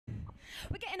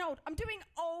We're getting old. I'm doing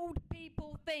old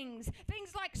people things.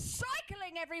 Things like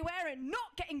cycling everywhere and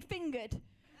not getting fingered.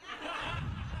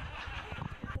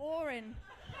 Boring.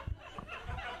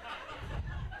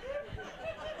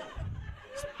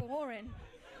 It's boring.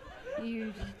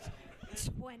 You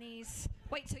 20s.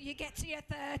 Wait till you get to your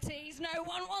 30s. No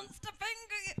one wants to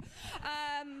finger you.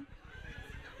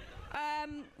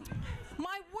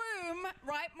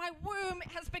 My womb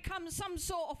has become some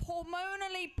sort of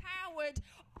hormonally powered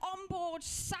onboard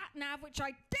sat-nav, which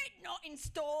I did not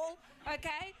install,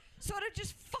 okay? Sort of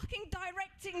just fucking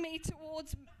directing me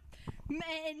towards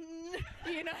men,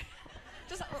 you know?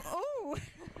 Just like, oh.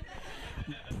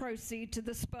 Proceed to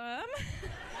the sperm.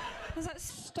 I was like,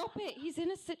 stop it, he's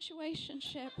in a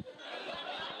situationship.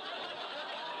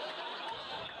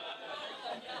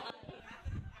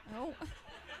 Oh.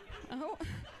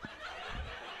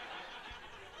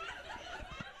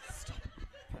 Stop.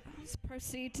 Let's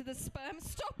proceed to the sperm.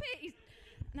 Stop it! He's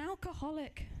an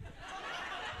alcoholic.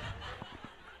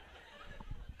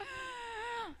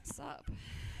 What's up?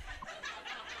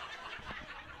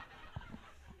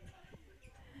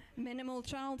 Minimal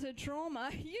childhood trauma.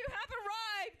 You have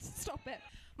arrived! Stop it.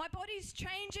 My body's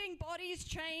changing, body's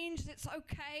changed, it's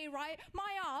okay, right?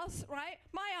 My ass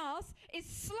is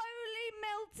slowly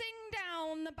melting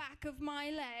down the back of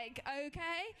my leg,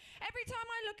 okay? Every time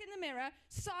I look in the mirror,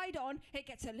 side on, it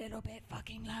gets a little bit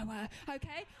fucking lower,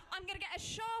 okay? I'm gonna get a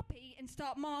Sharpie and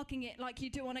start marking it like you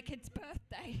do on a kid's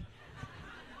birthday.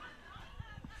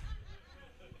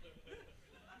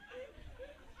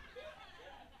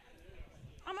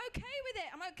 I'm okay with it.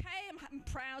 I'm okay. I'm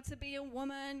proud to be a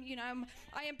woman. You know,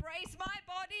 I embrace my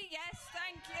body. Yes,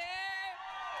 thank you.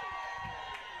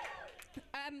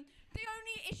 The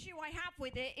only issue I have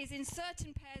with it is in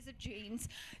certain pairs of jeans,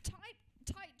 tight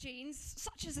jeans,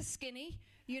 such as a skinny,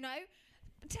 you know,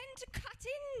 tend to cut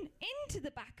into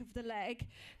the back of the leg,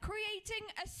 creating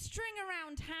a string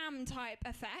around ham type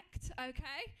effect,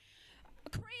 okay?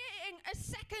 Creating a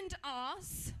second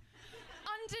arse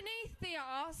underneath the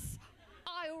arse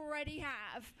I already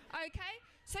have, okay?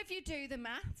 So if you do the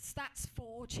maths, that's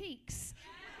 4 cheeks.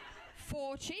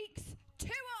 4 cheeks, 2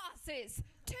 arses.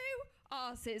 2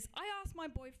 arses. I asked my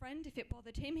boyfriend if it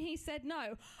bothered him. He said no. I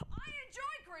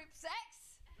enjoy group sex.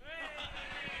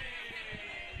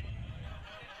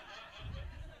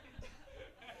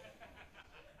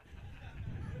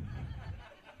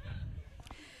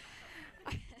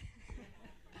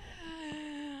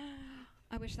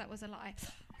 I wish that was a lie.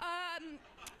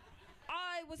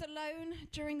 I was alone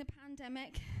during the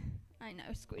pandemic. I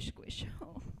know, squish, squish.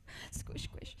 Oh, squish,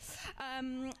 squish.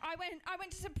 I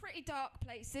went to some pretty dark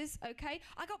places, okay?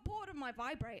 I got bored of my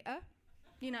vibrator,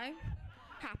 you know.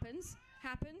 Happens.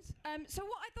 So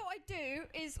what I thought I'd do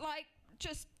is, like,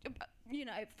 just, you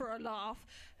know, for a laugh,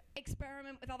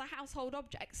 experiment with other household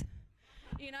objects.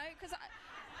 You know, because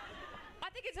I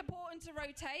think it's important to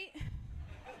rotate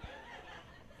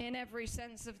in every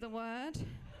sense of the word.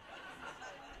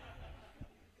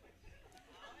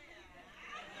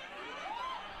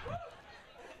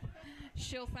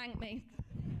 She'll thank me.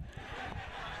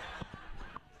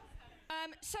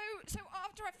 So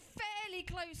after a fairly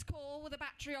close call with a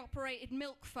battery-operated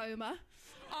milk foamer,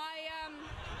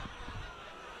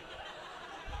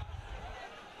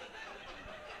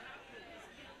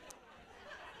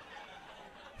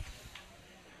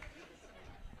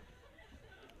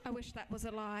 I wish that was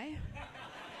a lie.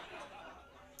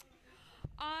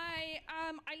 I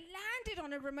landed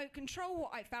on a remote control,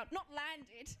 what I found. Not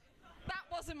landed. That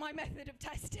wasn't my method of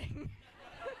testing.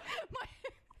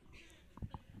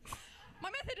 My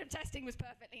method of testing was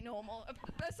perfectly normal,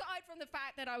 aside from the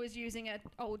fact that I was using an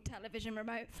old television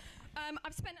remote.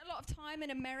 I've spent a lot of time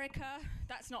in America.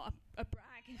 That's not a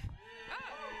brag.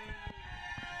 Oh.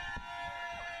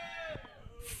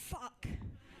 Fuck.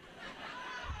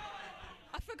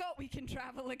 I forgot we can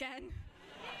travel again.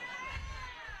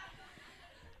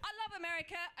 I love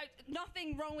America,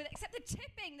 nothing wrong with it, except the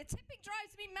tipping. The tipping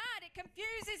drives me mad, it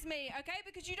confuses me, okay?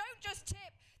 Because you don't just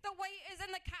tip the waiters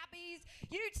and the cabbies,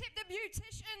 you tip the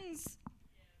beauticians.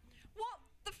 What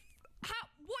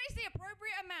is the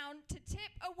appropriate amount to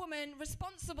tip a woman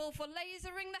responsible for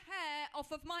lasering the hair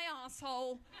off of my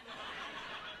asshole?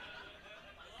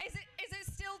 Is it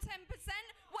still 10%?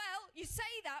 Well, you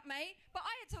say that, mate, but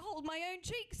I had to hold my own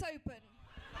cheeks open.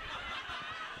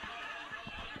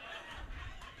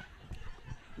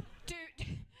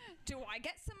 Do I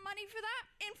get some money for that?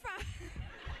 In fact,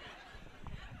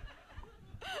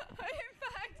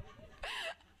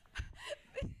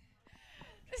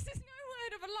 this is no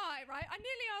word of a lie, right? I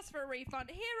nearly asked for a refund.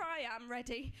 Here I am,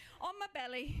 ready, on my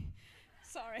belly.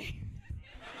 Sorry.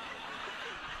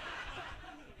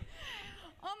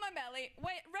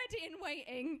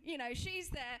 waiting. You know, she's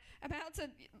there,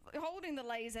 holding the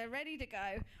laser, ready to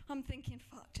go. I'm thinking,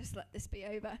 fuck, just let this be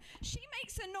over. She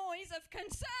makes a noise of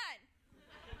concern.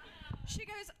 She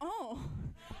goes, oh.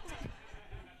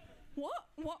 What?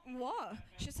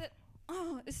 She said,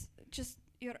 oh, it's just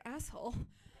your asshole.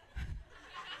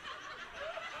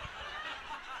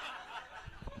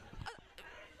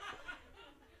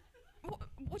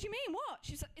 What do you mean? What?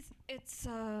 She said,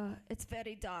 it's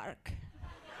very dark.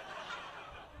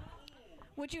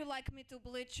 Would you like me to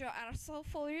bleach your arsehole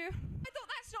for you? I thought,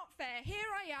 that's not fair.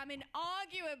 Here I am in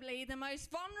arguably the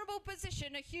most vulnerable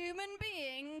position a human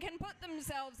being can put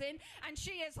themselves in, and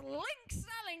she is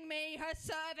link-selling me her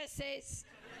services.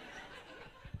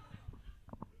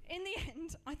 In the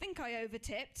end, I think I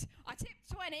overtipped. I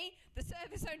tipped 20, the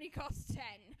service only cost 10.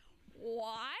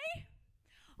 Why?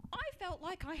 I felt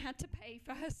like I had to pay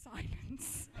for her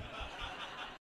silence.